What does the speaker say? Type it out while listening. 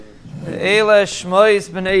Ve'ele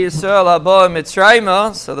Shmois B'nei Yisrael Haba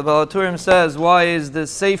Mitzrayma. So the Baal HaTurim says, why is the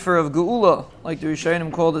Sefer of Geula, like the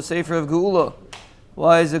Rishonim called the Sefer of Geula?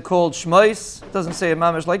 Why is it called Shmois? It doesn't say a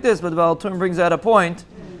mamish like this, but the Baal HaTurim brings out a point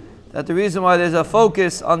that the reason why there's a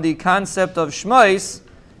focus on the concept of Shmois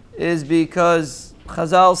is because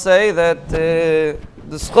Chazal say that the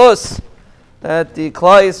schus that the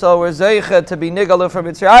Klal Yisrael were zeicha to be nigala from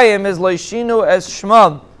Mitzrayim is loishinu es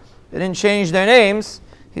shmam. They didn't change their names.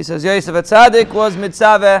 He says Yosef HaTzadik was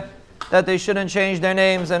mitzaveh that they shouldn't change their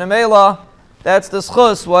names, and Amela, that's the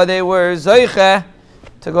schus why they were zeicha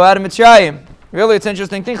to go out of Mitzrayim. Really, it's an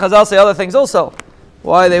interesting thing. Chazal say other things also.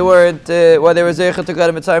 Why they were zeicha to go out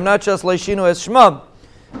of Mitzrayim, not just loishinu es shmam,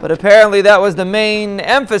 but apparently that was the main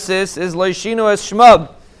emphasis is loishinu es shmam.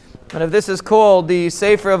 And if this is called the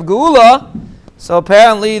Sefer of Geula, so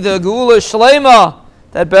apparently the Geula Shlema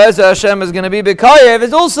that Be'ezer Hashem is going to be B'kayev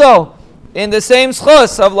is also in the same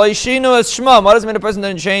schus of Loishinu Es Shmam. What does it mean a person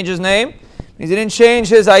didn't change his name? It means he didn't change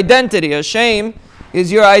his identity. A shame is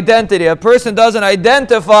your identity. A person doesn't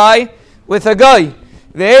identify with a guy.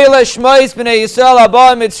 Ve'ele Shmois B'nei Yisrael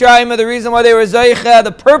Haba Mitzrayim. The reason why they were Zeicha,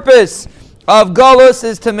 the purpose of Galus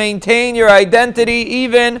is to maintain your identity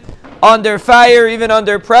even under fire, even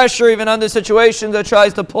under pressure, even under situations that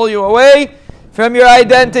tries to pull you away from your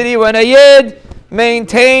identity. When a Yid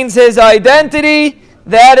maintains his identity,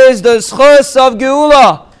 that is the schus of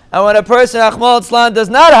Geula. And when a person, Rachmana litzlan, does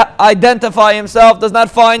not identify himself, does not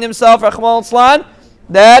find himself, Rachmana litzlan,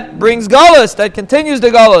 that brings Galus, that continues the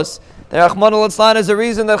Galus. The Rachmana litzlan is the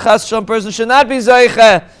reason that Chas Shalom person should not be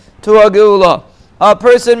Zeicha to a Geula. A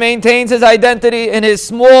person maintains his identity in his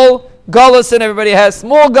small Galus, and everybody has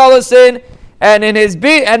small Galus in, and in his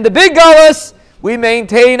the big Galus, we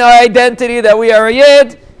maintain our identity that we are a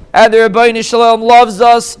Yid, and the Rebbeinu Shalom loves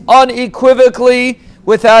us unequivocally,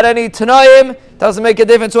 without any Tanaim. Doesn't make a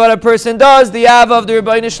difference what a person does. The Ava of the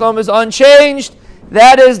Rebbeinu Shalom is unchanged.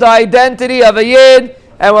 That is the identity of a Yid,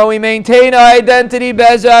 and when we maintain our identity,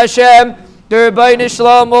 Be'ezer Hashem, the Rebbeinu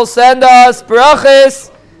Shalom will send us brachis,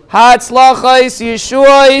 hatzlachos,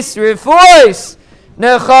 yeshuos, refuos,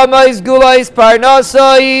 nechamos, gulos,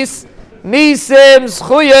 parnasos, nisim,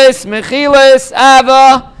 zchuyos, mechilos,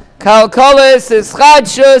 ava, kalkalos,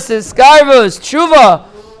 ischadshus, iskarvus, tshuva,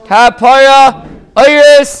 kapara,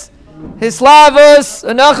 oiris, hislavus,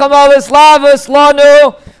 anachamal hislavus,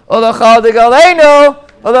 lanu, olachal degalenu,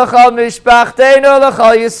 olachal mishpachtenu,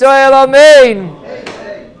 olachal Yisrael, amen.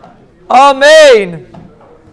 Amen.